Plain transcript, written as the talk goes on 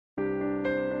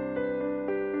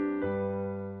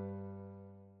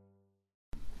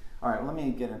All right, let me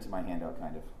get into my handout,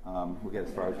 kind of. We'll get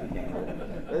as far as we can.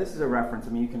 But this is a reference. I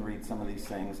mean, you can read some of these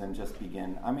things and just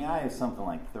begin. I mean, I have something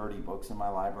like 30 books in my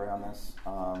library on this,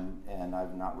 and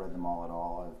I've not read them all at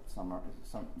all. I've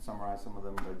summarized some of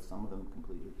them, read some of them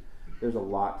completely. There's a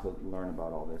lot to learn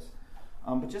about all this.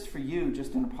 But just for you,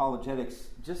 just in apologetics,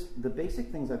 just the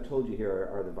basic things I've told you here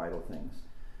are the vital things.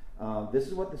 This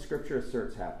is what the Scripture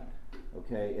asserts happened.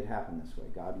 Okay, it happened this way.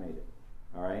 God made it.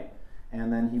 All right?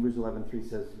 And then Hebrews 11:3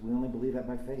 says, we only believe that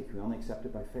by faith. We only accept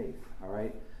it by faith. All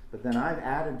right? But then I've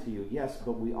added to you, yes,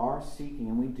 but we are seeking,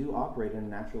 and we do operate in a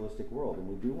naturalistic world, and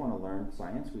we do want to learn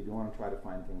science. We do want to try to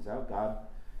find things out. God,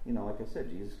 like I said,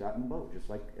 Jesus got in the boat just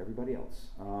like everybody else.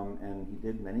 And he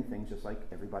did many things just like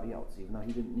everybody else, even though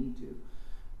he didn't need to,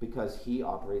 because he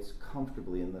operates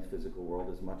comfortably in the physical world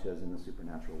as much as in the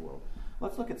supernatural world.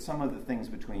 Let's look at some of the things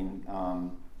between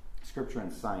Scripture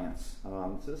and science.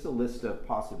 So this is a list of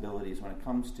possibilities when it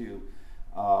comes to,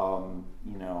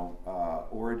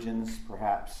 origins,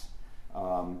 perhaps.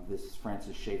 This is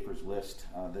Francis Schaeffer's list.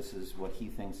 This is what he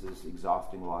thinks is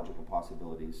exhausting logical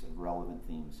possibilities of relevant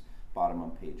themes, bottom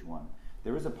on page 1.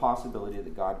 There is a possibility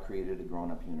that God created a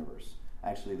grown-up universe.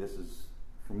 Actually, this is,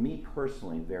 for me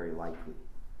personally, very likely.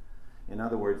 In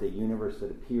other words, a universe that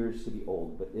appears to be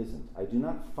old but isn't. I do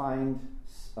not find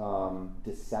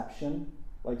deception,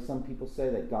 like some people say,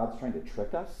 that God's trying to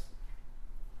trick us.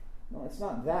 No, it's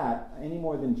not that, any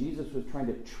more than Jesus was trying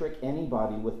to trick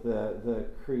anybody with the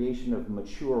creation of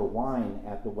mature wine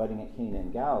at the wedding at Cana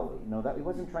in Galilee. No, that he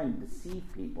wasn't trying to deceive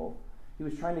people. He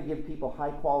was trying to give people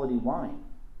high-quality wine.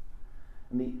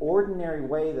 And the ordinary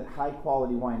way that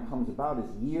high-quality wine comes about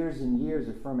is years and years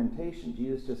of fermentation.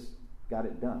 Jesus just got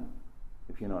it done,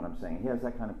 if you know what I'm saying. He has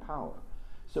that kind of power.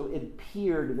 So it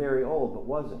appeared very old, but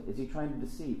wasn't. Is he trying to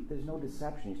deceive? There's no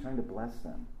deception. He's trying to bless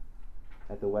them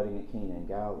at the wedding at Cana in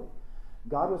Galilee.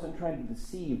 God wasn't trying to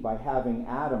deceive by having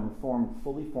Adam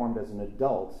fully formed as an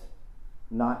adult,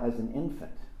 not as an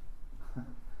infant.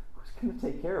 Who's going to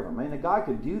take care of him? I mean, God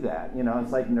could do that.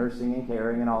 It's like nursing and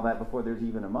caring and all that before there's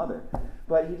even a mother.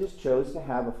 But he just chose to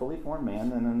have a fully formed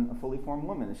man and then a fully formed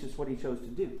woman. It's just what he chose to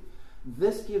do.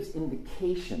 This gives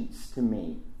indications to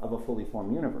me of a fully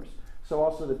formed universe. So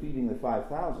also the feeding the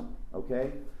 5,000,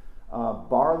 okay?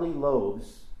 Barley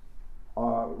loaves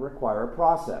require a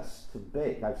process to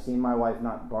bake. I've seen my wife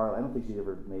not barley. I don't think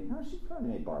she probably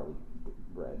made barley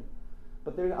bread.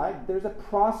 But there's a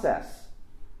process,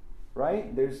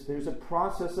 right? There's a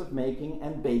process of making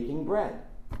and baking bread.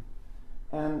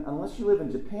 And unless you live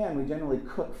in Japan, we generally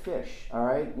cook fish, all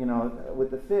right?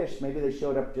 With the fish, maybe they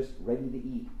showed up just ready to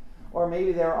eat. Or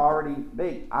maybe they're already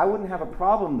baked. I wouldn't have a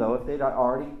problem, though, if they'd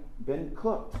already been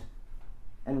cooked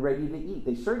and ready to eat.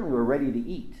 They certainly were ready to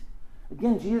eat.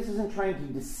 Again, Jesus isn't trying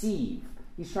to deceive.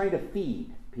 He's trying to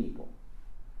feed people.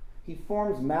 He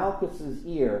forms Malchus's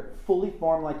ear, fully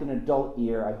formed like an adult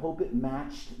ear. I hope it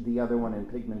matched the other one in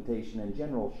pigmentation and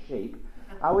general shape.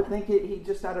 I would think he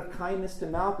just out of kindness to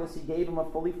Malchus, he gave him a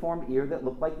fully formed ear that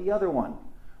looked like the other one,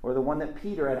 or the one that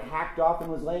Peter had hacked off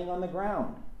and was laying on the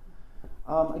ground.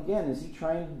 Again, is he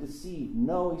trying to deceive?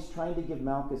 No, he's trying to give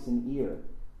Malchus an ear.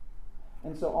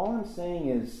 And so all I'm saying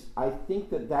is, I think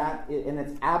that and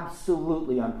it's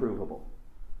absolutely unprovable.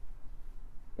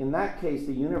 In that case,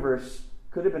 the universe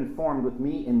could have been formed with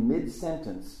me in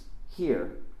mid-sentence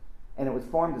here, and it was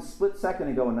formed a split second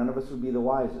ago, and none of us would be the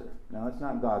wiser. Now, that's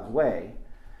not God's way,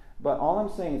 but all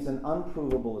I'm saying is an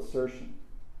unprovable assertion.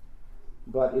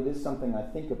 But it is something I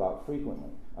think about frequently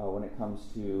when it comes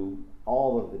to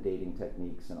all of the dating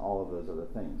techniques and all of those other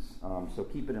things. So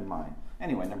keep it in mind.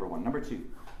 Anyway, number 1. Number 2,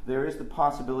 there is the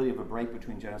possibility of a break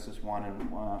between Genesis 1 and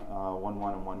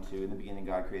 1:1 and 1:2. In the beginning,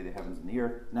 God created the heavens and the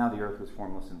earth. Now the earth was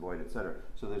formless and void, etc.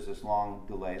 So there's this long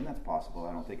delay, and that's possible.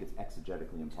 I don't think it's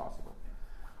exegetically impossible.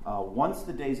 Once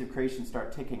the days of creation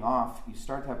start ticking off, you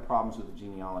start to have problems with the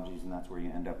genealogies, and that's where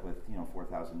you end up with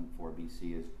 4004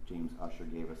 BC, as James Ussher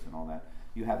gave us and all that.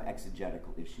 You have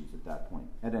exegetical issues at that point.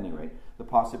 At any rate, the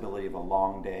possibility of a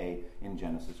long day in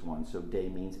Genesis 1. So day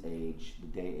means age, the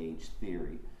day-age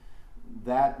theory.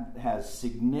 That has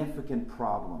significant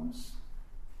problems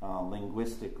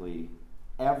linguistically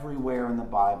everywhere in the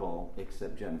Bible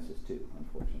except Genesis 2,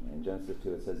 unfortunately. In Genesis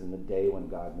 2 it says, in the day when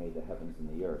God made the heavens and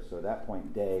the earth. So at that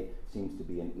point, day seems to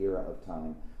be an era of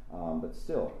time. But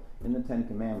still, in the Ten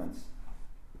Commandments,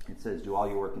 it says, do all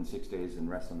your work in 6 days and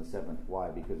rest on the seventh. Why?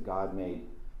 Because God made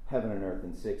heaven and earth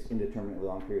in 6 indeterminately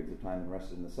long periods of time and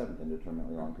rested in the seventh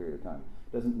indeterminately long period of time.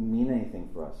 It doesn't mean anything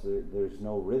for us. There's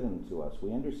no rhythm to us.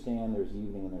 We understand there's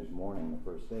evening and there's morning the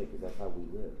first day because that's how we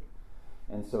live.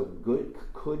 And so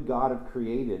could God have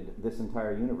created this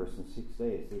entire universe in 6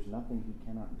 days? There's nothing he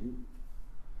cannot do.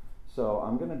 So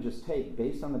I'm going to just take,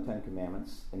 based on the Ten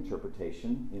Commandments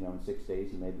interpretation, in 6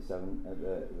 days he made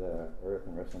the earth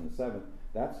and rest on the seventh.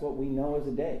 That's what we know as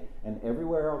a day. And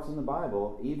everywhere else in the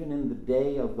Bible, even in the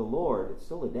day of the Lord, it's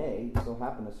still a day. It still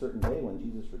happened a certain day when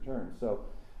Jesus returned. So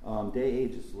day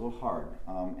age is a little hard.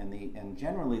 And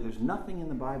generally, there's nothing in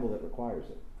the Bible that requires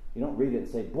it. You don't read it and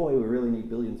say, boy, we really need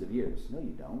billions of years. No,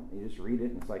 you don't. You just read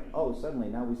it and it's like, oh,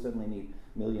 now we suddenly need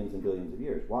millions and billions of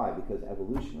years. Why? Because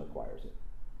evolution requires it.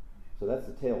 So that's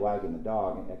the tail wagging the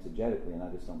dog exegetically, and I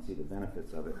just don't see the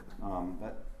benefits of it.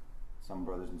 But some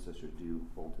brothers and sisters do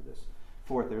hold to this.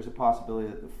 Fourth, there's a possibility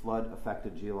that the flood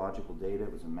affected geological data.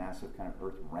 It was a massive kind of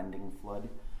earth-rending flood,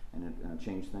 and it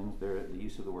changed things. The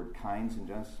use of the word kinds in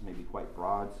Genesis may be quite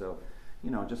broad. So,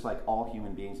 just like all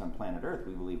human beings on planet Earth,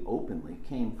 we believe openly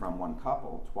came from one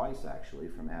couple, twice actually,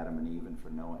 from Adam and Eve and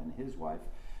from Noah and his wife.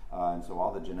 And so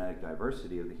all the genetic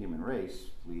diversity of the human race,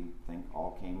 we think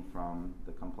all came from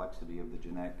the complexity of the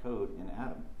genetic code in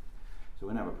Adam. So we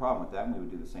wouldn't have a problem with that, and we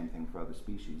would do the same thing for other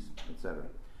species, etc.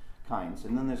 Kinds.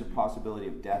 And then there's a possibility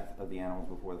of death of the animals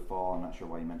before the fall. I'm not sure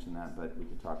why you mentioned that, but we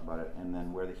could talk about it. And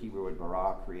then where the Hebrew word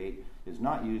bara, create, is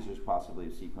not used, there's possibly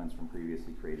a sequence from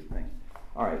previously created things.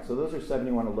 All right, so those are 7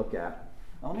 you want to look at.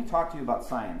 Now let me talk to you about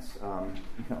science.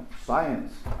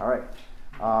 Science. All right.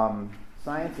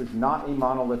 Science is not a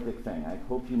monolithic thing. I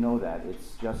hope you know that.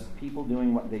 It's just people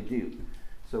doing what they do.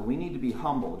 So we need to be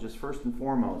humble, just first and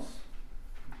foremost.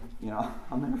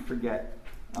 I'll never forget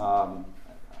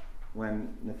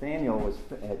when Nathaniel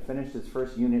had finished his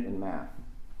first unit in math.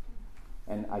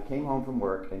 And I came home from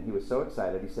work, and he was so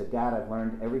excited. He said, Dad, I've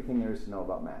learned everything there is to know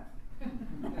about math.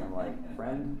 I'm like,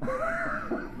 friend?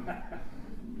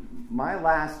 My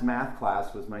last math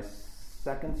class was my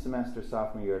second semester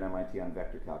sophomore year at MIT on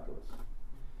vector calculus.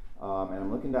 And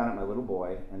I'm looking down at my little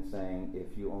boy and saying,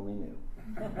 if you only knew.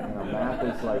 Math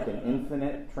is like an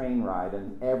infinite train ride,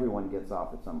 and everyone gets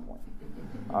off at some point.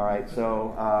 All right,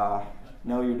 so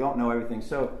no, you don't know everything.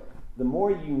 So the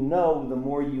more you know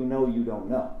you don't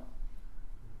know.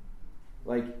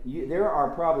 There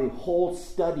are probably whole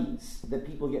studies that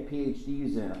people get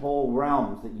PhDs in, whole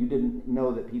realms that you didn't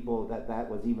know that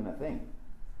was even a thing.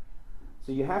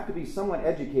 So you have to be somewhat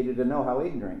educated to know how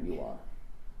ignorant you are.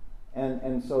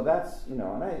 And so that's, and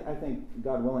I think,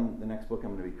 God willing, the next book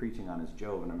I'm going to be preaching on is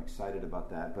Job, and I'm excited about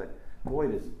that. But boy,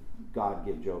 does God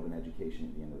give Job an education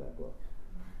at the end of that book.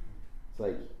 It's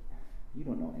like, you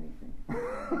don't know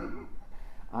anything.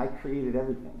 I created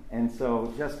everything. And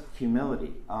so just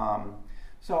humility.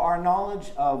 So our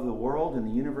knowledge of the world and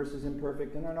the universe is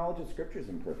imperfect, and our knowledge of Scripture is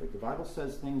imperfect. The Bible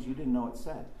says things you didn't know it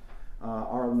said.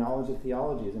 Our knowledge of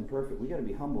theology is imperfect. We've got to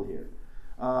be humble here.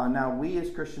 Now, we as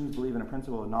Christians believe in a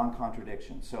principle of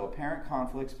non-contradiction. So apparent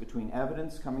conflicts between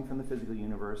evidence coming from the physical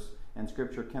universe and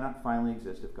Scripture cannot finally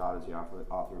exist if God is the author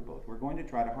of both. We're going to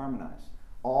try to harmonize.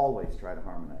 Always try to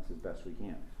harmonize as best we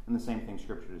can. And the same thing,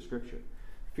 Scripture to Scripture.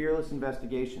 Fearless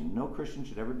investigation. No Christian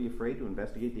should ever be afraid to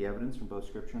investigate the evidence from both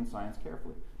Scripture and science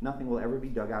carefully. Nothing will ever be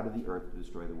dug out of the earth to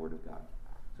destroy the Word of God.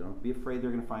 So don't be afraid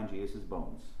they're going to find Jesus'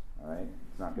 bones. All right?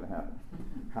 It's not going to happen.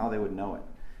 How they would know it.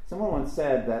 Someone once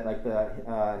said that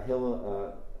the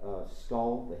hill of the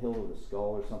skull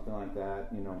or something like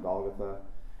that, Golgotha,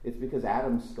 it's because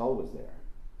Adam's skull was there.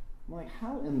 I'm like,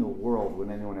 how in the world would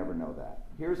anyone ever know that?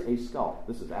 Here's a skull.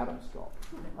 This is Adam's skull.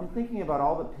 I'm thinking about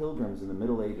all the pilgrims in the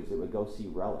Middle Ages that would go see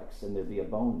relics, and there'd be a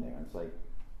bone there. It's like,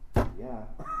 yeah.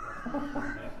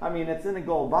 I mean, it's in a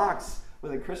gold box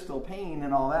with a crystal pane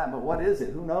and all that, but what is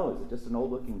it? Who knows? It's just an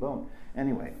old-looking bone.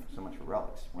 Anyway, so much for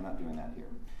relics. We're not doing that here.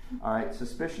 All right,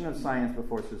 suspicion of science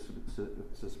before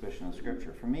suspicion of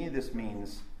Scripture. For me, this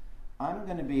means I'm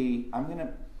going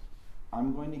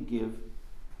to give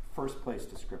first place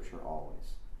to Scripture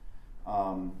always.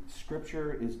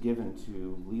 Scripture is given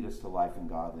to lead us to life and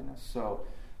godliness. So,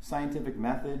 scientific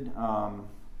method,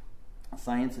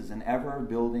 science is an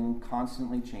ever-building,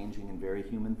 constantly changing, and very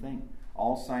human thing.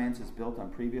 All science is built on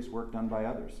previous work done by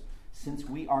others. Since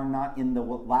we are not in the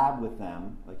lab with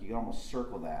them, like you can almost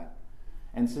circle that,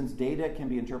 and since data can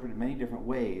be interpreted many different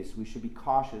ways, we should be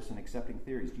cautious in accepting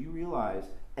theories. Do you realize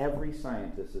every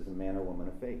scientist is a man or woman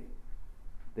of faith?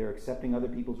 They're accepting other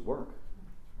people's work.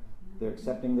 They're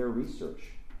accepting their research.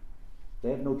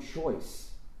 They have no choice.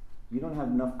 You don't have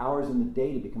enough hours in the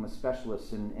day to become a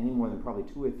specialist in any more than probably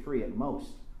 2 or 3 at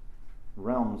most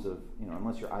realms of,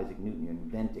 unless you're Isaac Newton, you're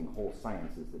inventing whole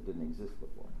sciences that didn't exist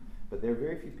before. But there are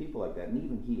very few people like that, and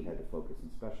even he had to focus and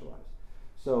specialize.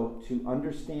 So to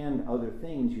understand other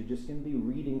things, you're just going to be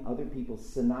reading other people's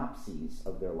synopses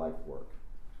of their life work.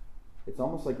 It's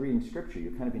almost like reading Scripture.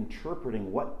 You're kind of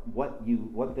interpreting what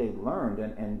they learned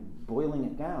and boiling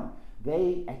it down.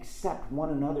 They accept one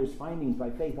another's findings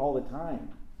by faith all the time.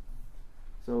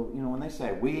 So, when they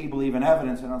say, we believe in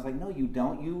evidence, and I was like, no, you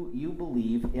don't. You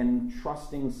believe in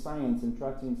trusting science and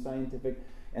trusting scientific,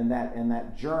 and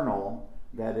that journal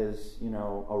that is,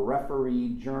 a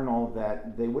referee journal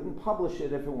that they wouldn't publish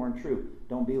it if it weren't true.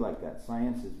 Don't be like that.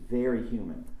 Science is very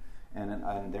human,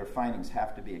 and their findings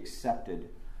have to be accepted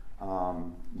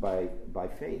by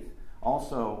faith.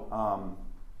 Also,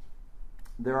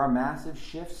 there are massive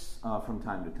shifts from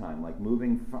time to time, like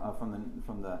moving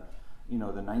from the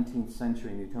the 19th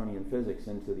century Newtonian physics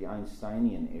into the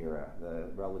Einsteinian era, the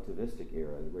relativistic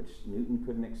era, which Newton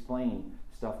couldn't explain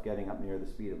stuff getting up near the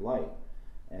speed of light.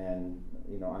 And,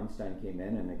 Einstein came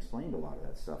in and explained a lot of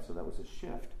that stuff, so that was a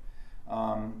shift.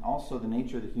 Also, the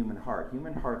nature of the human heart.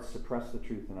 Human hearts suppress the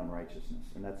truth and unrighteousness,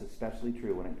 and that's especially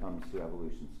true when it comes to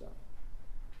evolution stuff.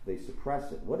 They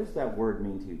suppress it. What does that word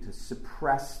mean to you, to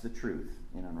suppress the truth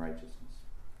in unrighteousness?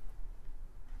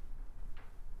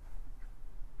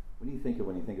 What do you think of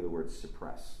when you think of the word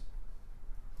suppress?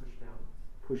 Push down.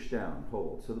 Push down,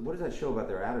 hold. So what does that show about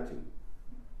their attitude?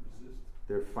 Resist.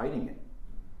 They're fighting it.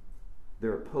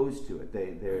 They're opposed to it.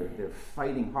 They're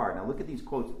fighting hard. Now look at these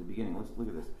quotes at the beginning. Let's look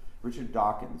at this. Richard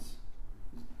Dawkins,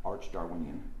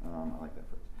 arch-Darwinian. I like that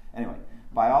phrase. Anyway,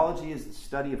 biology is the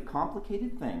study of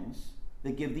complicated things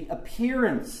that give the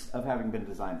appearance of having been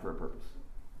designed for a purpose.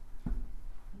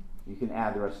 You can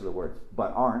add the rest of the words,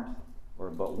 but aren't, or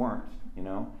but weren't,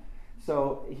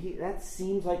 So that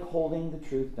seems like holding the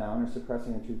truth down or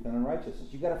suppressing the truth and unrighteousness.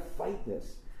 You've got to fight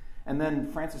this. And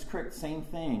then Francis Crick, same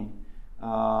thing,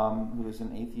 who is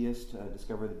an atheist,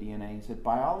 discovered the DNA. He said,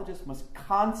 biologists must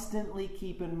constantly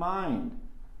keep in mind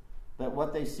that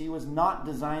what they see was not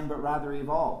designed but rather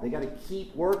evolved. They got to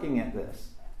keep working at this.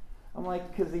 I'm like,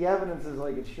 because the evidence is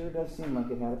like, it sure does seem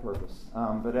like it had a purpose.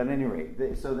 But at any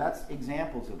rate, so that's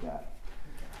examples of that.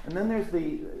 And then there's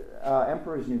the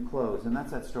Emperor's New Clothes, and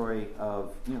that's that story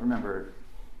of, remember,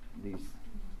 these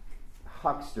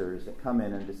hucksters that come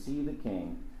in and deceive the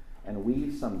king and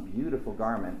weave some beautiful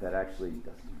garment that actually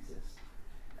doesn't exist.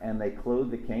 And they clothe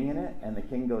the king in it, and the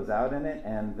king goes out in it,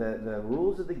 and the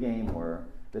rules of the game were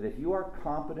that if you are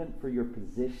competent for your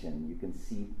position, you can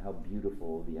see how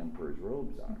beautiful the emperor's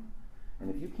robes are. And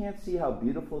if you can't see how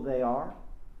beautiful they are,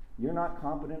 you're not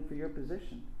competent for your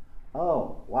position.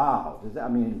 Oh, wow.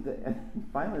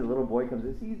 Finally the little boy comes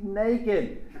in, he's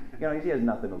naked. He has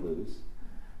nothing to lose.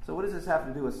 So what does this have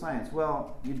to do with science?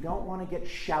 Well, you don't want to get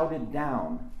shouted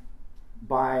down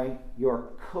by your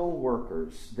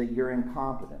co-workers that you're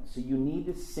incompetent. So you need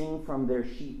to sing from their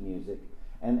sheet music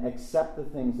and accept the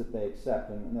things that they accept,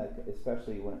 and that,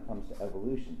 especially when it comes to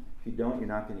evolution. If you don't, you're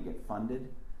not going to get funded.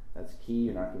 That's key.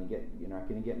 You're not going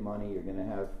to get money. You're going to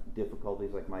have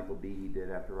difficulties like Michael Behe did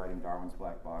after writing Darwin's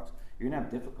Black Box. You're going to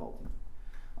have difficulty.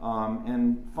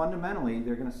 And fundamentally,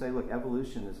 they're going to say, look,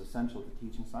 evolution is essential to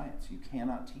teaching science. You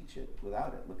cannot teach it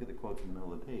without it. Look at the quotes in the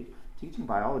middle of the page. Teaching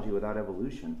biology without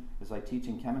evolution is like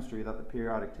teaching chemistry without the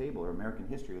periodic table or American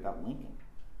history without Lincoln.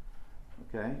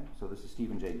 Okay? So this is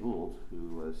Stephen Jay Gould,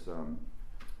 who was an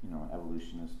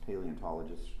evolutionist,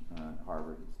 paleontologist at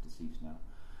Harvard. He's deceased now.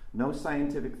 No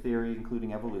scientific theory,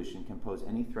 including evolution, can pose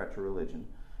any threat to religion,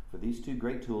 for these two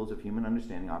great tools of human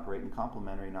understanding operate in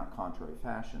complementary, not contrary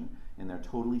fashion, in their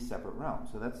totally separate realms.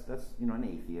 So that's an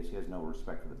atheist. He has no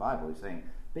respect for the Bible. He's saying,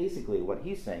 basically what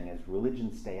he's saying is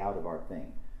religion, stay out of our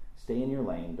thing. Stay in your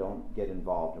lane. Don't get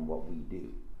involved in what we do.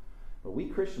 But we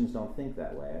Christians don't think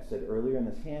that way. I said earlier in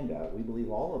this handout, we believe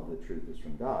all of the truth is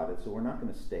from God, and so we're not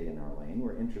going to stay in our lane.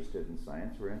 We're interested in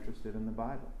science. We're interested in the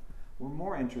Bible. We're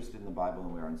more interested in the Bible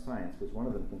than we are in science, because one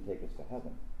of them can take us to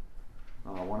heaven.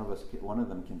 One of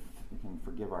them can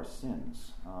forgive our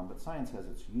sins. But science has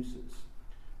its uses.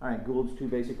 All right, Gould's two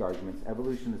basic arguments.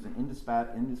 Evolution is an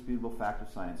indisputable fact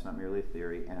of science, not merely a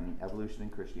theory, and evolution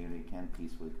and Christianity can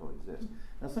peacefully coexist.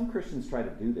 Now, some Christians try to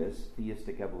do this,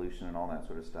 theistic evolution and all that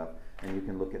sort of stuff, and you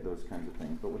can look at those kinds of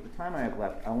things. But with the time I have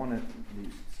left, I want to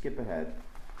skip ahead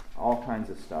all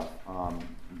kinds of stuff.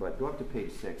 But go up to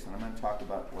page 6, and I'm going to talk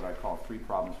about what I call 3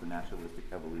 problems for naturalistic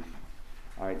evolution.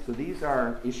 All right, so these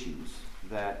are issues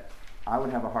that I would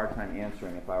have a hard time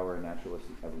answering if I were a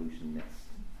naturalistic evolutionist.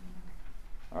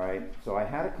 All right, so I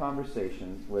had a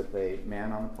conversation with a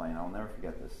man on the plane. I'll never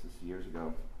forget this. This is years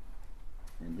ago.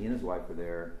 And he and his wife were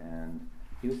there, and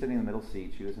he was sitting in the middle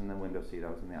seat. She was in the window seat. I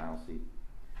was in the aisle seat.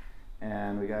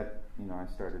 And we got, I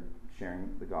started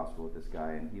sharing the gospel with this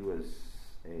guy, and he was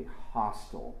a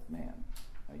hostile man.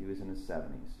 He was in his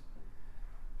 70s.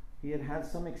 he had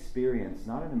some experience,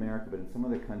 not in America, but in some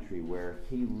other country, where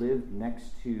he lived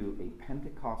next to a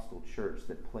Pentecostal church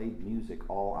that played music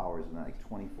all hours of the night,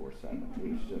 like 24/7.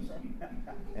 It was just,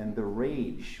 and the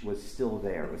rage was still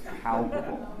there. It was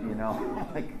palpable,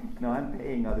 I'm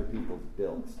paying other people's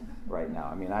bills right now.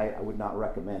 I mean, I would not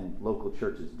recommend local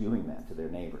churches doing that to their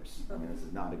neighbors. I mean, this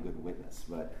is not a good witness,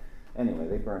 but anyway,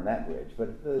 they burned that bridge. But,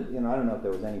 I don't know if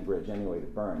there was any bridge anyway to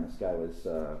burn. This guy was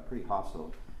pretty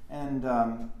hostile.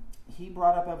 And he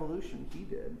brought up evolution. He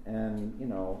did. And,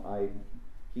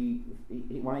 he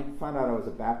when I found out I was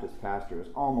a Baptist pastor, it was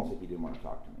almost like he didn't want to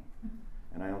talk to me.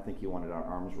 And I don't think he wanted our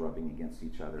arms rubbing against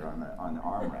each other on the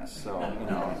armrest. So, I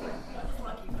was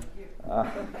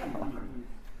like...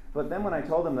 But then when I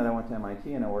told him that I went to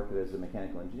MIT and I worked as a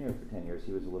mechanical engineer for 10 years,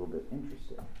 he was a little bit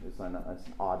interested. It's an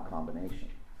odd combination.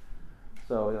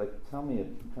 So, telling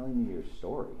me your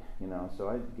story, So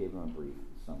I gave him a brief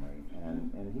summary,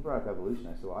 and he brought up evolution.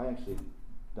 I said, well, I actually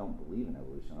don't believe in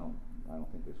evolution. I don't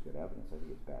think there's good evidence. I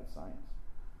think it's bad science.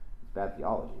 It's bad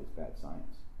theology. It's bad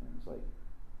science. And it's like,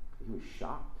 he was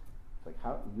shocked. It's like,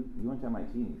 how you went to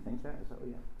MIT and you think that? I said, oh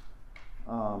yeah.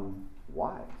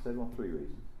 Why? I said, well, 3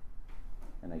 reasons.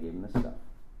 And I gave him this stuff.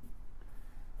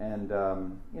 And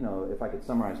if I could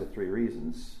summarize the 3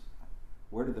 reasons,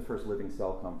 where did the first living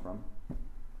cell come from?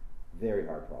 Very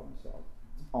hard problem to solve.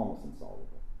 It's almost insolvable.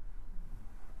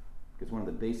 Because one of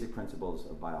the basic principles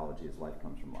of biology is life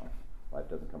comes from life. Life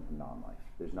doesn't come from non-life.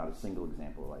 There's not a single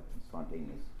example of life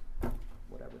spontaneous,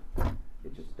 whatever.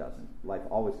 It just doesn't. Life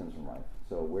always comes from life.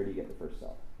 So where do you get the first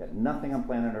cell? You got nothing on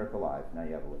planet Earth alive. Now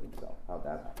you have a living cell. How'd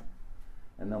that happen?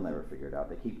 And they'll never figure it out.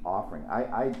 They keep offering.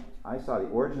 I saw the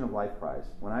Origin of Life Prize.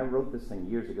 When I wrote this thing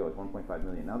years ago, it's $1.5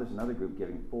 million. Now there's another group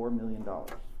giving $4 million.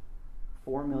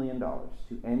 $4 million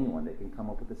to anyone that can come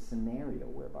up with a scenario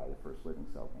whereby the first living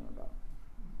cell came about.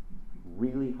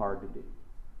 Really hard to do.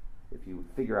 If you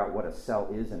figure out what a cell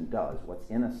is and does, what's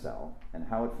in a cell, and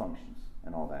how it functions,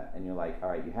 and all that, and you're like, all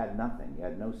right, you had nothing, you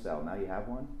had no cell, now you have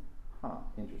one? Huh,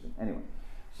 interesting. Anyway,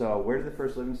 so where did the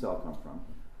first living cell come from?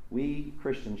 We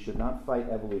Christians should not fight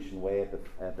evolution way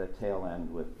at the tail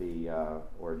end with the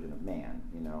origin of man,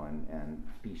 and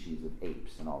species of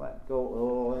apes and all that. Go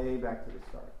all the way back to the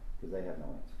start, because they have no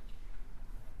answer.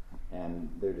 And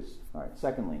they're just, all right,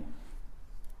 secondly,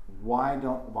 why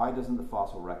doesn't the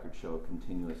fossil record show a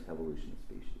continuous evolution of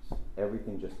species?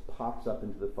 Everything just pops up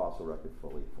into the fossil record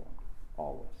fully formed,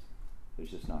 always.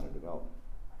 There's just not a development.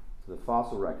 So the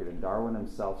fossil record, and Darwin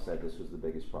himself said this was the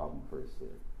biggest problem for his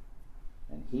theory.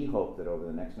 And he hoped that over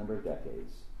the next number of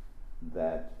decades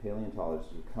that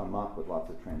paleontologists would come up with lots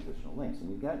of transitional links.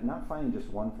 And you're not finding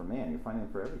just one for man, you're finding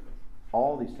them for everything.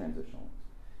 All these transitional links.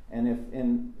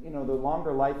 And the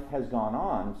longer life has gone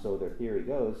on, so their theory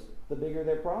goes, the bigger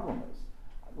their problem is.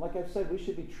 Like I've said, we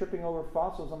should be tripping over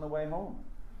fossils on the way home.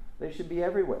 They should be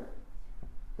everywhere.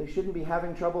 They shouldn't be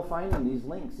having trouble finding these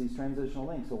links, these transitional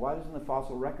links. So why doesn't the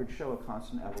fossil record show a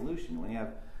constant evolution? When you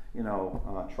have,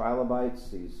 trilobites,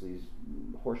 these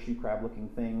horseshoe crab-looking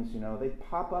things, they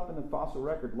pop up in the fossil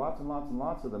record, lots and lots and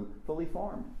lots of them, fully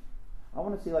formed. I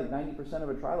want to see like 90% of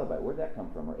a trilobite. Where'd that come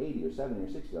from? Or 80 or 70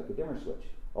 or 60, like a dimmer switch.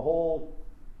 A whole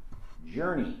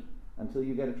journey until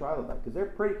you get a trilobite, because they're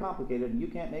pretty complicated and you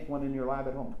can't make one in your lab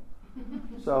at home.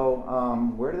 So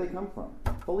where do they come from?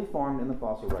 Fully formed in the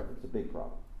fossil record. It's a big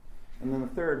problem. And then the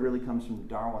third really comes from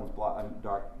Darwin's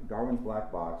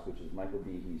black box, which is Michael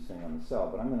Behe's saying on the cell,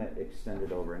 but I'm going to extend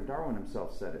it over. And Darwin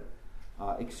himself said it.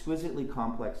 Exquisitely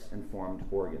complex and formed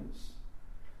organs.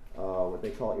 What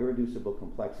they call irreducible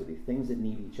complexity, things that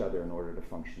need each other in order to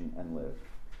function and live.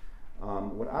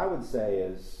 What I would say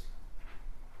is,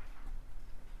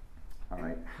 all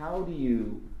right, how do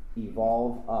you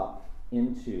evolve up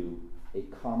into a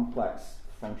complex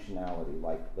functionality,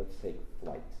 like, let's take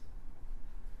flight?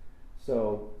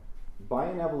 So, by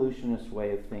an evolutionist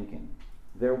way of thinking,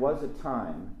 there was a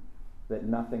time that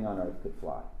nothing on Earth could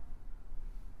fly.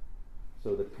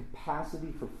 So the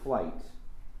capacity for flight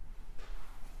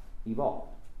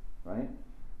evolved, right?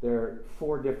 There are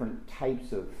 4 different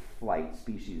types of flight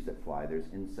species that fly. There's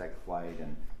insect flight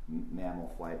and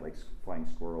mammal flight, like flying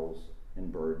squirrels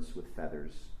and birds with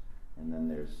feathers. And then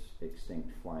there's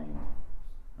extinct flying,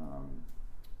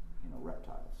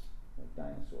 reptiles, like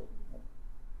dinosaurs,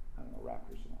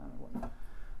 raptors, I don't know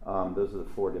what. Those are the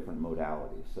 4 different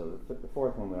modalities. So the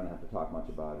 4th one we don't have to talk much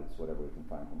about. It's whatever we can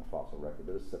find from the fossil record.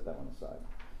 But let's set that one aside.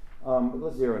 But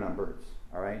let's zero in on birds,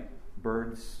 all right?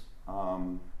 Birds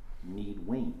need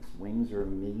wings. Wings are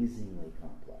amazingly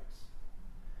complex.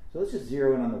 So let's just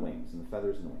zero in on the wings and the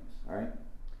feathers and the wings, all right?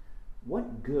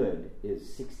 What good is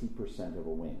 60% of a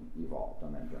wing evolved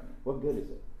on that journey? What good is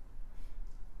it?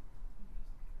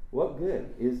 What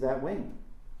good is that wing?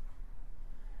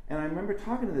 And I remember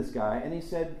talking to this guy, and he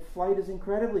said flight is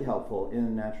incredibly helpful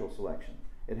in natural selection.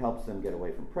 It helps them get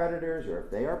away from predators, or if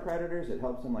they are predators, it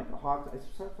helps them like a hawk. I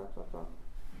said, stop.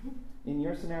 In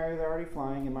your scenario, they're already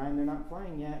flying. In mine, they're not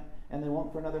flying yet, and they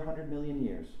won't for another 100 million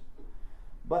years.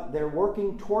 But they're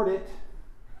working toward it.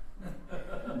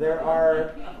 There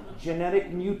are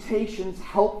genetic mutations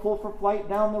helpful for flight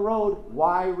down the road.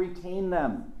 Why retain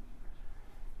them?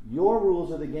 Your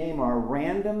rules of the game are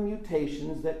random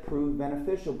mutations that prove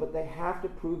beneficial, but they have to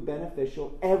prove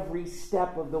beneficial every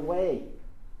step of the way,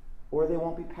 or they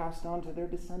won't be passed on to their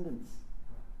descendants.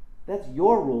 That's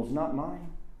your rules, not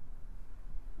mine.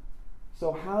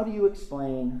 So how do you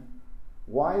explain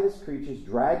why this creature is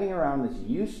dragging around this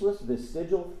useless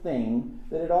vestigial thing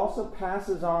that it also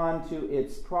passes on to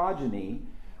its progeny,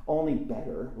 only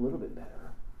better, a little bit better?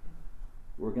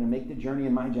 We're going to make the journey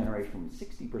in my generation from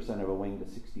 60% of a wing to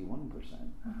 61%.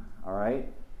 All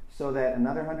right? So that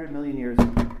another 100 million years,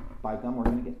 by gum, we're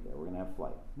going to get there. We're going to have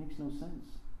flight. Makes no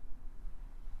sense.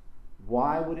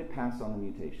 Why would it pass on the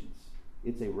mutations?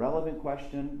 It's a relevant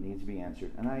question, needs to be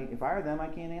answered. And if I were them, I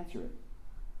can't answer it.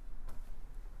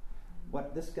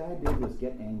 What this guy did was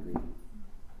get angry.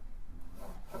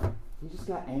 He just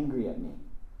got angry at me.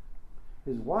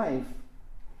 His wife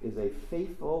is a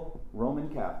faithful Roman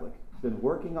Catholic. Been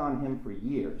working on him for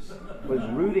years, was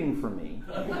rooting for me,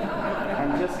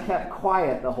 and just kept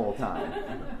quiet the whole time.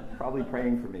 Probably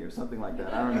praying for me or something like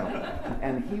that. I don't know.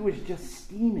 And he was just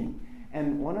steaming.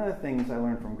 And one of the things I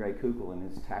learned from Greg Kukul in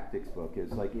his tactics book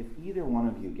is, like, if either one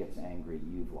of you gets angry,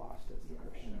 you've lost as the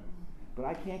Christian. But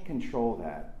I can't control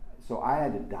that. So I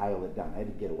had to dial it down. I had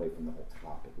to get away from the whole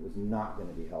topic. It was not going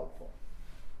to be helpful.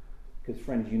 Because,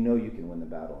 friends, you know you can win the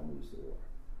battle and lose the war.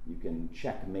 You can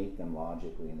checkmate them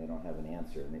logically, and they don't have an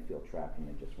answer, and they feel trapped, and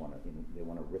they just want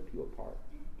to rip you apart.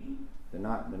 They're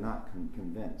not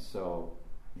convinced. So,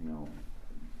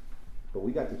 but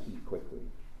we got to heat quickly.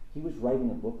 He was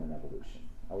writing a book on evolution.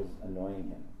 I was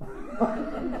annoying him.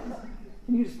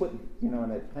 Can you just put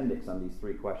an appendix on these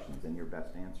 3 questions and your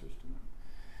best answers to them?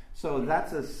 So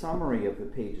that's a summary of the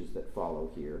pages that follow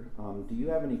here. Do you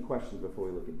have any questions before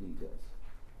we look at details?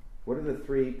 What are the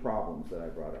 3 problems that I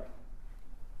brought up?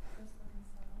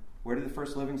 Where did the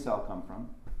first living cell come from?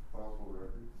 Fossil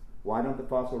records. Why don't the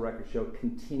fossil records show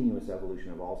continuous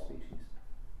evolution of all species?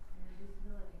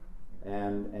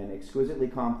 And exquisitely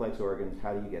complex organs,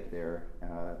 how do you get there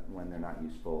when they're not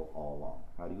useful all along?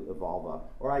 How do you evolve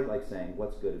up? Or I like saying,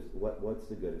 what's the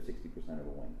good of 60% of a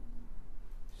wing?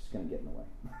 It's just going to get in the way.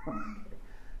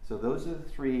 So those are the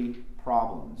 3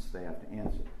 problems they have to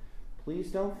answer.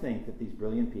 Please don't think that these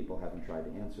brilliant people haven't tried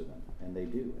to answer them, and they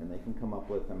do, and they can come up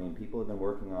with, people have been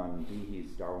working on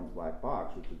Behe's Darwin's Black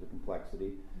Box, which is the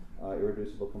complexity,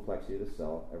 irreducible complexity of the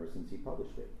cell ever since he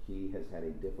published it. He has had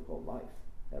a difficult life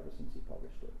ever since he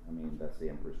published it. That's the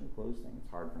Emperor's New Clothes thing.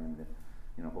 It's hard for him to,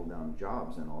 hold down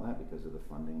jobs and all that because of the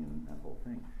funding and that whole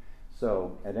thing.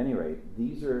 So, at any rate,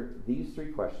 these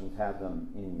 3 questions, have them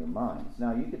in your minds.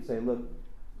 Now, you could say, look,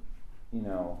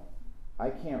 I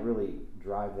can't really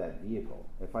drive that vehicle.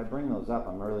 If I bring those up,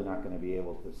 I'm really not going to be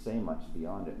able to say much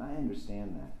beyond it, and I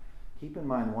understand that. Keep in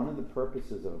mind, one of the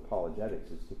purposes of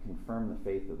apologetics is to confirm the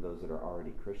faith of those that are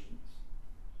already Christians.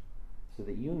 So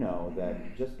that you know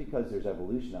that just because there's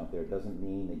evolution out there doesn't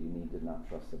mean that you need to not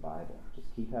trust the Bible. Just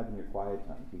keep having your quiet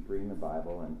time, keep reading the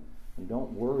Bible, and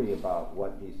don't worry about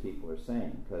what these people are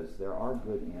saying, because there are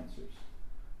good answers.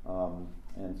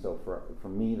 And so for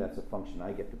me, that's a function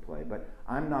I get to play. But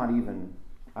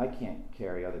I can't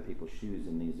carry other people's shoes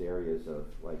in these areas of,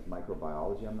 like,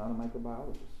 microbiology. I'm not a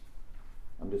microbiologist.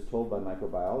 I'm just told by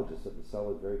microbiologists that the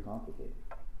cell is very complicated.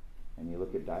 And you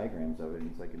look at diagrams of it, and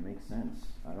it's like, it makes sense.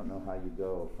 I don't know how you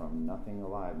go from nothing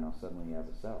alive, now suddenly you have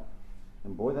a cell.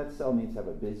 And boy, that cell needs to have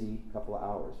a busy couple of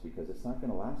hours, because it's not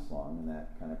going to last long in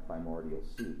that kind of primordial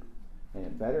soup. And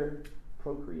it better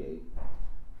procreate.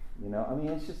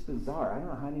 It's just bizarre. I don't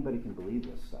know how anybody can believe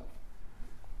this stuff.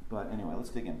 But anyway, let's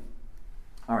dig in.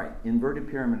 All right, inverted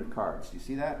pyramid of cards. Do you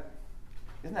see that?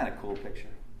 Isn't that a cool picture?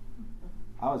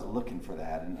 I was looking for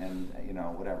that, and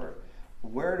whatever.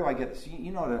 Where do I get this?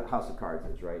 You know what a house of cards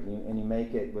is, right? And you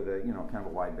make it with a, kind of a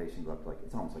wide base and go up, like,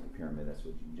 it's almost like a pyramid. That's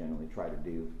what you generally try to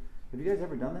do. Have you guys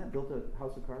ever done that? Built a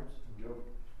house of cards? Yep.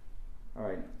 All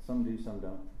right, some do, some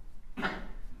don't.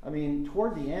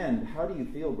 Toward the end, how do you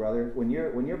feel, brother? When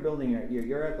you're building,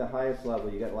 you're at the highest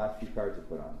level. You got the last few cards to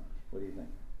put on. What do you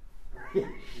think?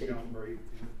 You don't breathe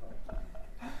too much.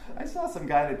 I saw some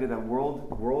guy that did a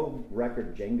world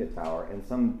record Jenga tower, and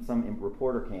some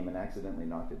reporter came and accidentally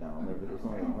knocked it down. It was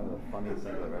one of the funniest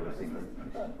things I've ever seen.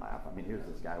 Laugh. Here's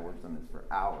this guy works on this for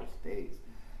hours, days.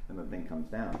 and the thing comes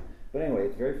down. But anyway,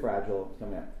 it's very fragile. It's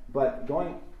coming out. But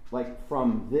going like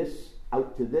from this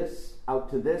out to this, out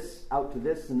to this, out to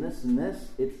this, and this, and this,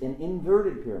 it's an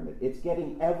inverted pyramid. It's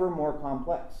getting ever more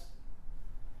complex.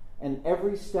 And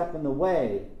every step in the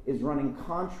way is running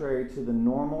contrary to the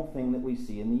normal thing that we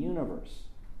see in the universe.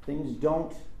 Things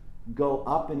don't go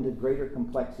up into greater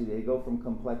complexity. They go from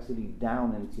complexity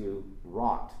down into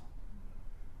rot.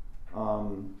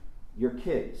 Your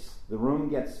kids, the room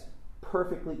gets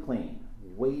perfectly clean.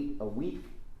 Wait a week,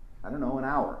 an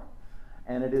hour,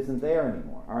 and it isn't there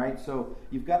anymore. All right, so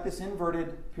you've got this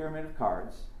inverted pyramid of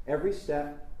cards. Every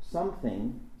step,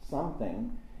 something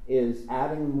is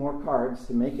adding more cards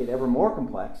to make it ever more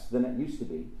complex than it used to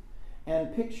be.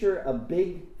 And picture a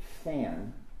big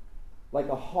fan, like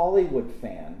a Hollywood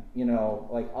fan,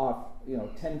 like off,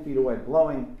 10 feet away,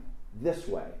 blowing this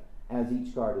way as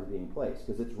each card is being placed,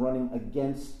 because it's running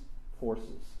against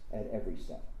forces at every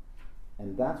step.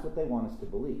 And that's what they want us to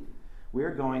believe.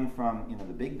 We're going from,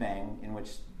 the Big Bang, in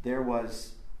which there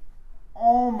was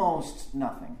almost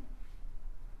nothing,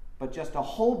 but just a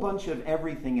whole bunch of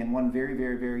everything in one very,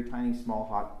 very, very tiny, small,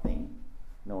 hot thing.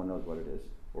 No one knows what it is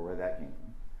or where that came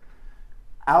from.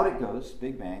 Out it goes,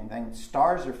 Big Bang. Then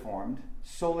stars are formed,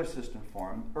 solar system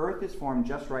formed, Earth is formed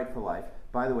just right for life.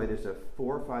 By the way, there's a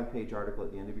 4 or 5 page article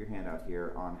at the end of your handout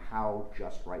here on how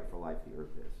just right for life the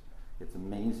Earth is. It's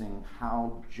amazing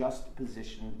how just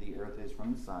positioned the Earth is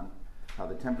from the sun, how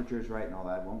the temperature is right and all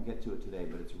that. I won't get to it today,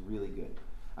 but it's really good.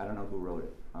 I don't know who wrote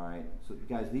it, all right? So,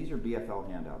 guys, these are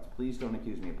BFL handouts. Please don't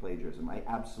accuse me of plagiarism. I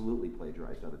absolutely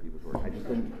plagiarized other people's work. I just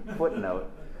didn't footnote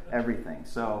everything.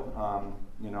 So,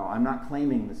 I'm not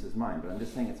claiming this is mine, but I'm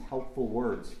just saying it's helpful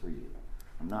words for you.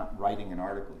 I'm not writing an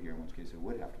article here, in which case I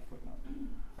would have to footnote.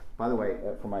 By the way,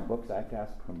 for my books, I have to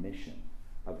ask permission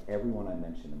of everyone I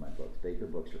mentioned in my books. Baker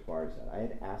Books requires that. I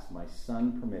had asked my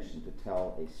son permission to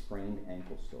tell a sprained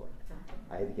ankle story.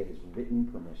 I had to get his written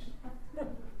permission.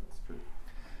 That's true.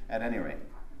 At any rate.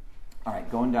 All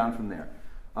right, going down from there.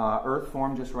 Earth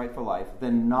formed just right for life.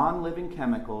 Then non-living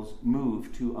chemicals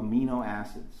move to amino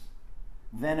acids.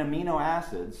 Then amino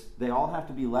acids, they all have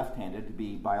to be left-handed to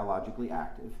be biologically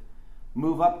active,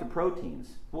 move up to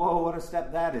proteins. Whoa, what a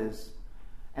step that is.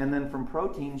 And then from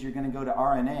proteins, you're going to go to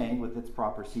RNA with its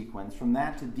proper sequence. From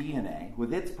that to DNA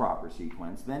with its proper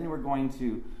sequence. Then we're going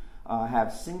to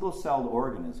have single-celled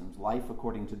organisms, life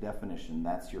according to definition.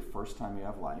 That's your first time you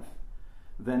have life.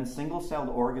 Then single-celled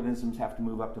organisms have to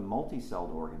move up to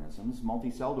multi-celled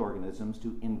organisms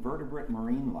to invertebrate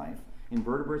marine life,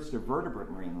 invertebrates to vertebrate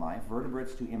marine life,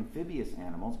 vertebrates to amphibious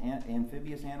animals,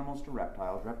 amphibious animals to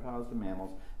reptiles, reptiles to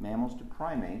mammals, mammals to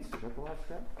primates. Is that the last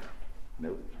step?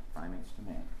 Nope. Primates to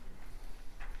man.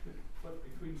 But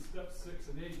between step 6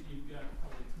 and 8, you've got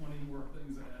probably 20 more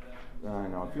things to add. I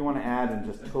know. If you want to add and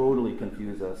just totally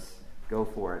confuse us, go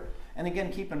for it. And again,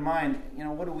 keep in mind,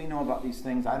 what do we know about these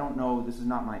things? I don't know. This is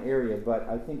not my area, but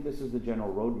I think this is the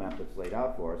general roadmap that's laid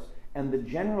out for us. And the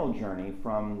general journey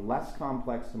from less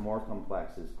complex to more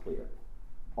complex is clear.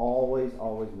 Always,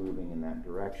 always moving in that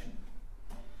direction.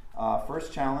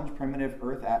 First challenge, primitive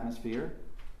Earth atmosphere.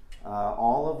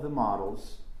 All of the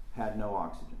models had no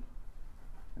oxygen.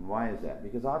 And why is that?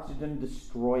 Because oxygen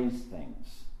destroys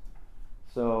things.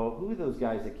 So who are those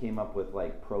guys that came up with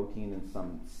protein in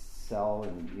some cell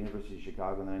in the University of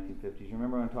Chicago in the 1950s? You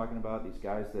remember what I'm talking about? These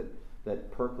guys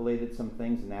that percolated some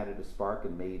things and added a spark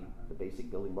and made the basic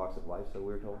building blocks of life, so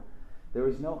we're told. There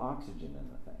was no oxygen in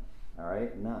the thing. All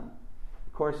right? None.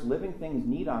 Of course, living things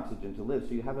need oxygen to live,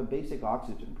 so you have a basic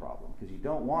oxygen problem because you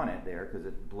don't want it there because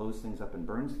it blows things up and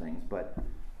burns things, but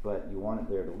you want it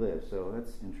there to live. So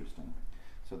that's interesting.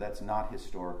 So that's not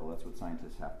historical. That's what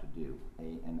scientists have to do.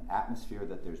 An atmosphere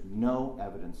that there's no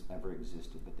evidence ever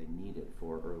existed, but they need it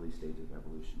for early stages of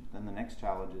evolution. Then the next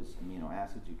challenge is amino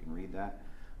acids. You can read that.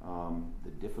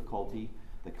 The difficulty,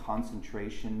 the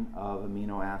concentration of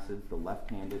amino acids, the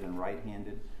left-handed and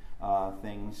right-handed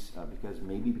things,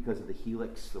 because of the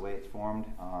helix, the way it's formed.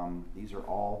 These are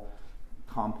all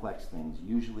complex things.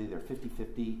 Usually they're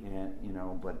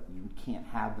 50-50, but you can't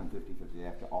have them 50-50. They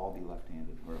have to all be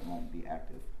left-handed or it won't be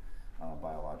active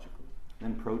biologically.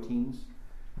 Then proteins,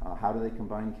 how do they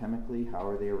combine chemically? How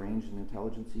are they arranged in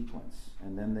intelligent sequence?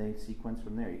 And then they sequence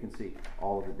from there. You can see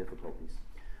all of the difficulties.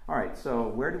 All right, so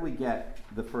where do we get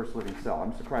the first living cell?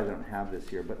 I'm surprised I don't have this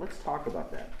here, but let's talk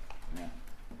about that. Yeah.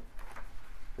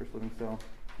 First living cell?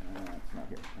 It's not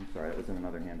here. I'm sorry, that was in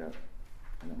another handout.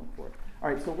 I didn't look for it. All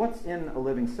right, so what's in a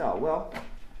living cell? Well,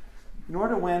 in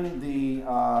order to win the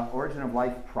Origin of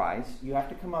Life prize, you have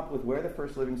to come up with where the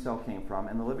first living cell came from,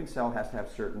 and the living cell has to have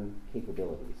certain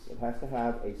capabilities. It has to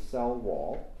have a cell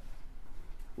wall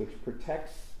which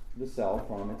protects the cell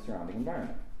from its surrounding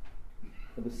environment.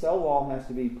 But the cell wall has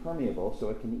to be permeable so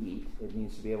it can eat. It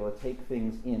needs to be able to take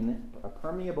things in. A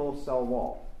permeable cell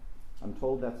wall. I'm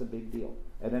told that's a big deal,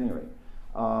 at any rate.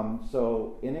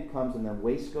 So in it comes, and then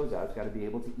waste goes out. It's got to be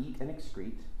able to eat and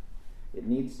excrete. It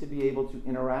needs to be able to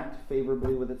interact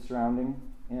favorably with its surrounding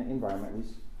environment, at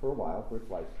least for a while, for its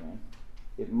lifespan.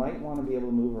 It might want to be able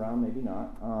to move around, maybe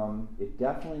not. It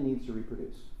definitely needs to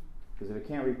reproduce. Because if it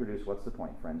can't reproduce, what's the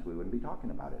point, friends? We wouldn't be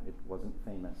talking about it. It wasn't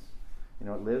famous. It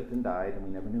lived and died, and we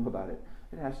never knew about it.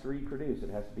 It has to reproduce.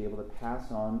 It has to be able to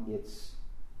pass on its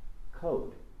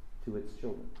code to its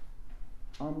children.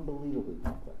 Unbelievably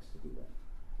complex to do that.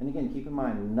 And again, keep in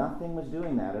mind, nothing was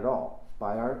doing that at all.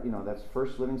 By our, that's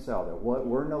first living cell. There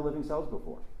were no living cells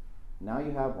before. Now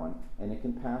you have one, and it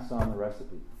can pass on the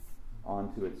recipe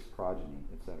onto its progeny,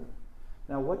 etc.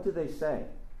 Now, what do they say?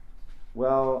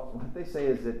 Well, what they say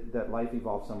is that life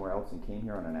evolved somewhere else and came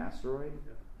here on an asteroid.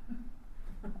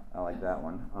 I like that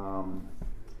one.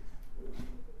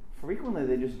 Frequently,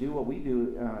 they just do what we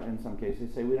do in some cases.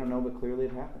 They say, we don't know, but clearly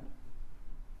it happened.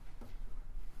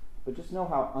 But just know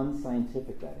how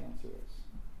unscientific that answer is.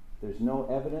 There's no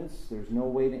evidence, there's no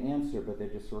way to answer, but they're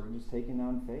just sort of just taking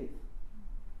on faith.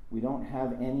 We don't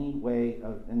have any way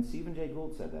of, and Stephen Jay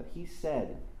Gould said that. He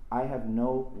said, I have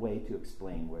no way to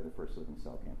explain where the first living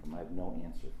cell came from. I have no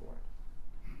answer for it.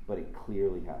 But it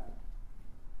clearly happened.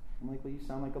 I'm like, well, you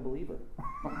sound like a believer.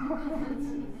 Why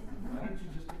don't you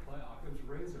just apply Occam's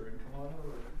razor and come on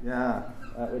over? Yeah,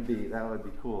 that would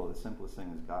be cool. The simplest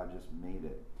thing is God just made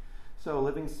it. So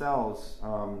living cells,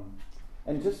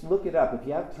 and just look it up. If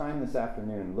you have time this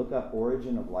afternoon, look up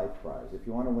Origin of Life Prize. If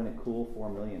you want to win a cool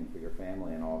 $4 million for your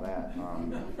family and all that,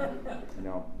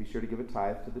 be sure to give a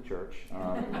tithe to the church.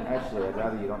 Actually, I'd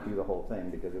rather you don't do the whole thing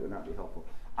because it would not be helpful.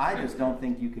 I just don't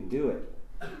think you can do it.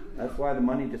 That's why the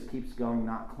money just keeps going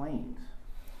not claimed.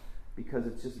 Because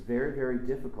it's just very, very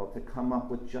difficult to come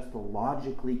up with just a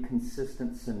logically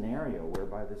consistent scenario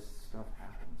whereby this stuff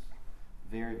happens.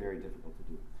 Very, very difficult to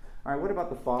do. All right, what about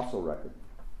the fossil record?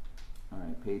 All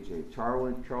right, page 8.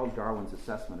 Charles Darwin's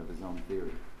assessment of his own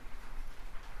theory.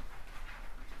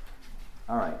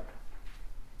 All right.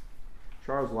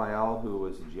 Charles Lyell, who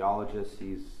was a geologist,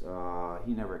 he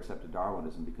never accepted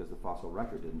Darwinism because the fossil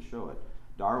record didn't show it.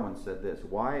 Darwin said this: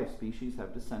 why, if species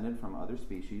have descended from other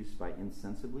species by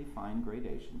insensibly fine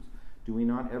gradations, do we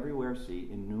not everywhere see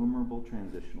innumerable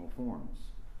transitional forms?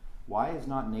 Why is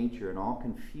not nature in all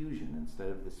confusion instead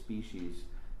of the species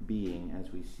being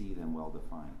as we see them well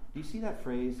defined? Do you see that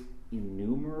phrase,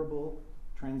 innumerable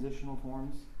transitional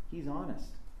forms? He's honest.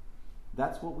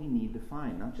 That's what we need to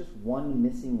find, not just one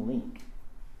missing link.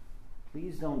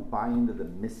 Please don't buy into the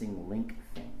missing link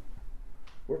thing.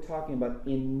 We're talking about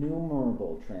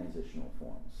innumerable transitional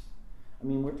forms. I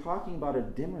mean, we're talking about a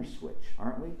dimmer switch,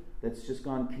 aren't we? That's just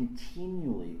gone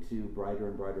continually to brighter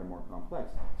and brighter and more complex.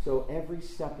 So every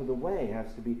step of the way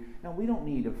has to be... Now, we don't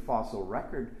need a fossil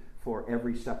record for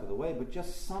every step of the way, but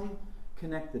just some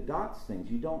connect the dots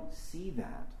things. You don't see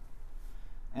that.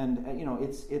 And,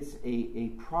 it's a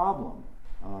problem.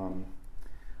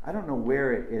 I don't know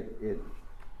where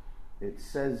it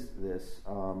says this,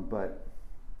 but...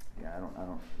 Yeah, I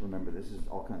don't remember. This is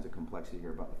all kinds of complexity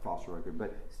here about the fossil record.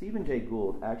 But Stephen Jay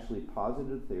Gould actually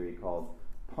posited a theory called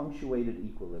punctuated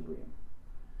equilibrium.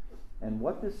 And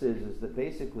what this is that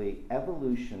basically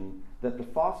evolution, that the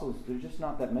fossils, there's just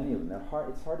not that many of them.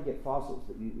 It's hard to get fossils.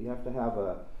 You have to have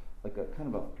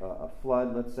a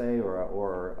flood, let's say,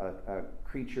 or a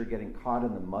creature getting caught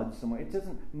in the mud somewhere.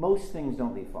 Most things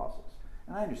don't leave fossils.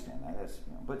 And I understand that.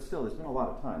 But still, there's been a lot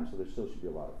of time, so there still should be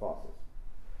a lot of fossils.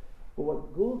 But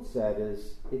what Gould said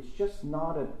is, it's just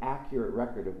not an accurate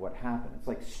record of what happened. It's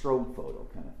like strobe photo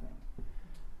kind of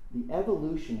thing. The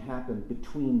evolution happened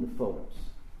between the photos.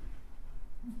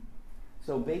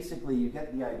 So basically, you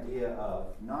get the idea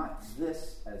of not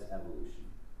this as evolution,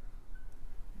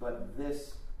 but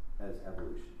this as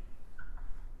evolution.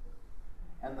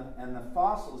 And the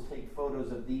fossils take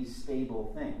photos of these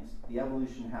stable things. The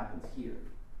evolution happens here.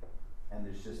 And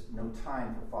there's just no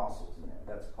time for fossils in there.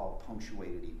 That's called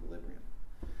punctuated equilibrium.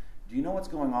 Do you know what's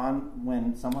going on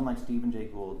when someone like Stephen Jay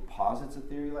Gould posits a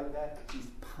theory like that? He's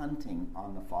punting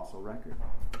on the fossil record.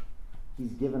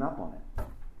 He's given up on it.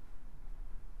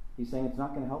 He's saying it's not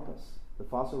going to help us. The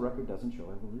fossil record doesn't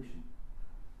show evolution.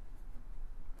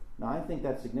 Now, I think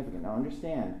that's significant. Now,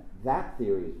 understand, that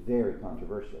theory is very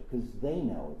controversial because they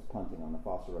know it's punting on the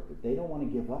fossil record. They don't want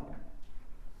to give up on it.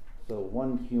 So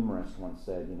one humorist once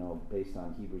said, based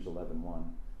on Hebrews 11:1,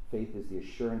 faith is the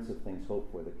assurance of things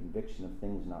hoped for, the conviction of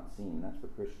things not seen. That's for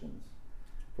Christians.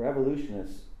 For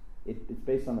evolutionists, It's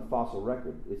based on the fossil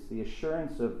record. It's the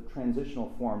assurance of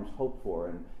transitional forms hoped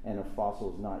for and of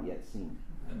fossils not yet seen.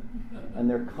 And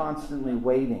they're constantly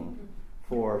waiting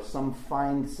for some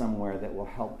find somewhere that will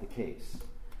help the case.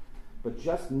 But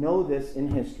just know this in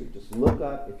history. Just look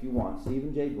up, if you want,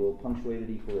 Stephen Jay Gould,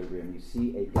 Punctuated Equilibrium. You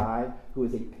see a guy who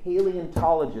is a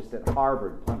paleontologist at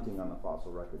Harvard punting on the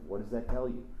fossil record. What does that tell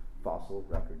you? Fossil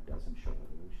record doesn't show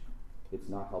evolution. It's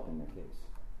not helping their case.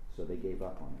 So they gave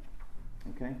up on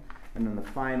it. Okay? And then the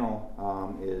final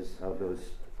is of those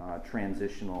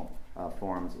transitional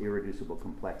forms, irreducible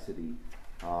complexity.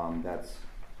 That's,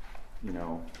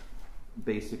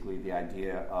 basically the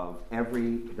idea of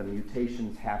the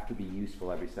mutations have to be useful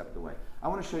every step of the way. I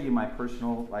want to show you my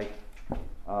personal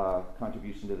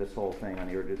contribution to this whole thing on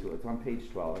irreducible. It's on page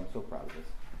 12. I'm so proud of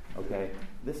this. Okay,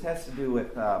 this has to do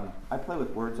with, I play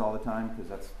with words all the time because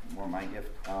that's more my gift.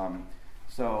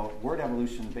 So word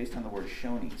evolution is based on the word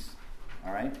Shoney's.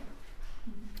 All right?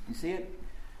 You see it?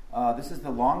 This is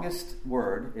the longest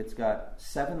word. It's got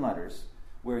 7 letters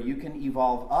where you can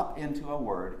evolve up into a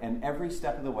word, and every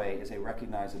step of the way is a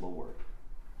recognizable word.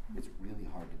 It's really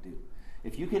hard to do.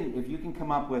 If you can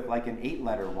come up with like an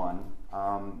 8-letter one,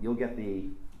 you'll get the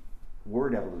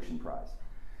word evolution prize.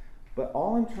 But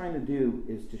all I'm trying to do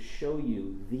is to show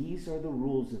you these are the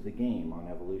rules of the game on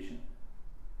evolution.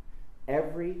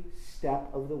 Every step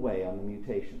of the way on the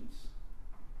mutations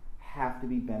have to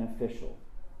be beneficial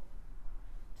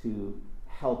to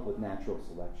help with natural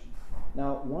selection.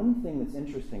 Now, one thing that's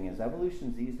interesting is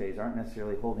evolutions these days aren't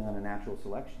necessarily holding on to natural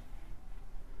selection.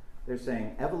 They're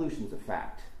saying evolution's a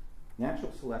fact.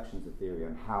 Natural selection's a theory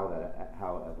on how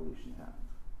evolution happens.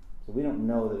 So we don't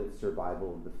know that it's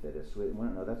survival of the fittest. We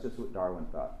don't know. That's just what Darwin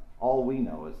thought. All we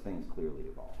know is things clearly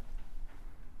evolve.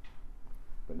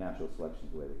 But natural selection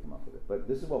is the way they come up with it. But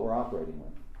this is what we're operating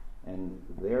with. And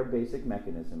their basic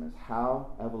mechanism is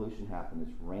how evolution happened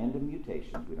is random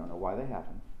mutations. We don't know why they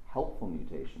happen. Helpful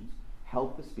mutations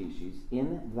help the species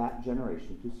in that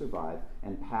generation to survive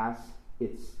and pass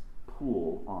its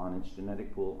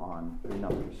genetic pool on the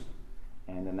numbers.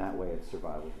 And in that way, it's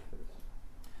survival of the fittest.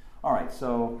 All right,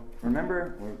 so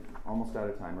remember, we're almost out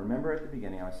of time. Remember at the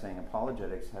beginning I was saying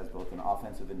apologetics has both an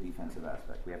offensive and defensive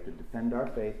aspect. We have to defend our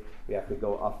faith. We have to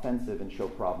go offensive and show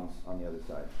problems on the other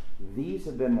side. These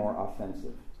have been more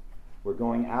offensive. We're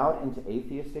going out into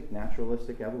atheistic,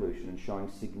 naturalistic evolution and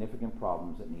showing significant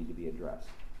problems that need to be addressed.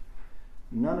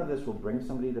 None of this will bring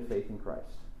somebody to faith in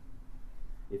Christ.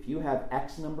 If you have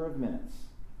X number of minutes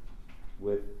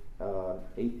with an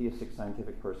atheistic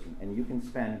scientific person and you can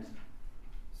spend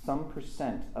some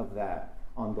percent of that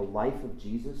on the life of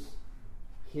Jesus,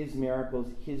 his miracles,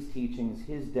 his teachings,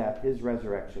 his death, his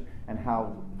resurrection, and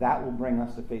how that will bring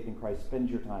us to faith in Christ, spend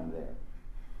your time there.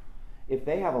 If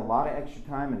they have a lot of extra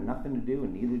time and nothing to do,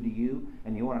 and neither do you,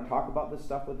 and you want to talk about this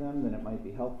stuff with them, then it might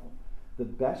be helpful. The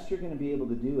best you're going to be able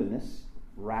to do in this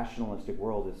rationalistic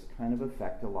world is kind of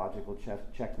effect a logical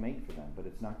checkmate for them, but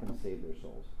it's not going to save their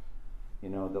souls.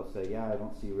 They'll say, yeah, I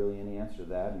don't see really any answer to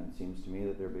that, and it seems to me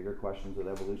that there are bigger questions with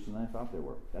evolution than I thought there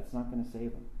were. That's not going to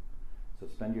save them. So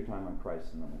spend your time on Christ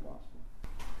and on the gospel.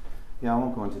 Yeah, I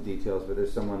won't go into details, but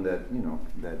there's someone that,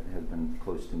 that has been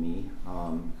close to me,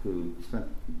 who spent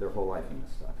their whole life in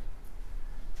this stuff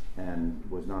and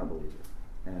was not a believer.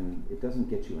 And it doesn't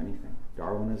get you anything.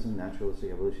 Darwinism, naturalistic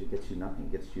evolution, gets you nothing.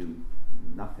 It gets you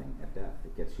nothing at death.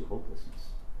 It gets you hopelessness.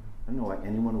 I don't know why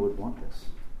anyone would want this.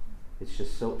 It's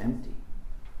just so empty.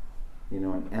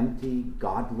 An empty,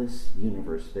 godless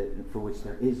universe for which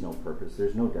there is no purpose,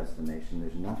 there's no destination,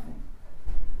 there's nothing.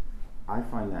 I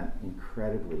find that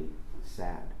incredibly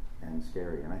sad and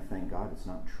scary, and I thank God it's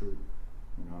not true.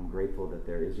 I'm grateful that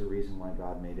there is a reason why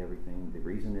God made everything. The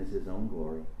reason is His own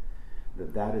glory.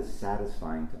 That is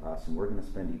satisfying to us, and we're going to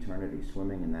spend eternity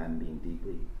swimming in that and being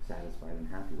deeply satisfied and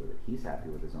happy with it. He's happy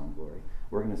with His own glory.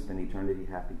 We're going to spend eternity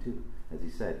happy too. As He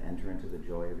said, enter into the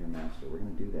joy of your master. We're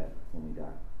going to do that when we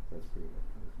die. That's pretty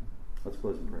good. Let's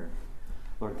close in prayer.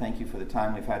 Lord, thank you for the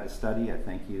time we've had to study. I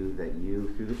thank you that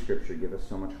you, through the Scripture, give us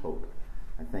so much hope.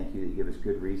 I thank you that you give us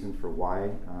good reasons for why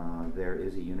there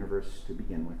is a universe to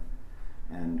begin with,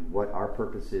 and what our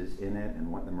purpose is in it, and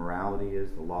what the morality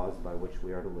is, the laws by which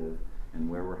we are to live, and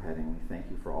where we're heading. We thank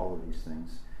you for all of these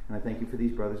things. And I thank you for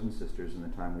these brothers and sisters and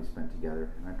the time we spent together.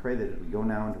 And I pray that as we go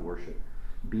now into worship,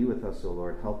 be with us, O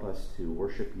Lord. Help us to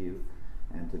worship you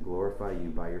and to glorify you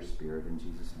by your Spirit. In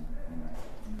Jesus' name, amen.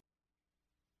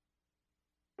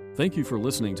 Thank you for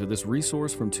listening to this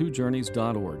resource from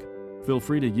twojourneys.org. Feel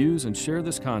free to use and share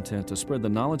this content to spread the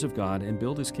knowledge of God and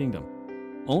build His kingdom.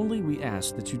 Only we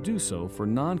ask that you do so for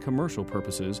non-commercial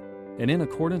purposes and in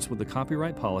accordance with the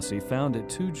copyright policy found at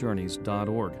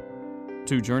twojourneys.org.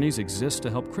 Two Journeys exists to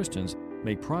help Christians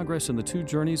make progress in the two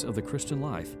journeys of the Christian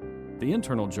life, the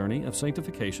internal journey of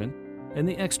sanctification and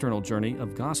the external journey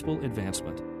of gospel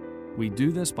advancement. We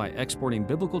do this by exporting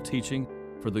biblical teaching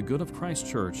for the good of Christ's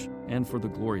church and for the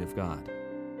glory of God.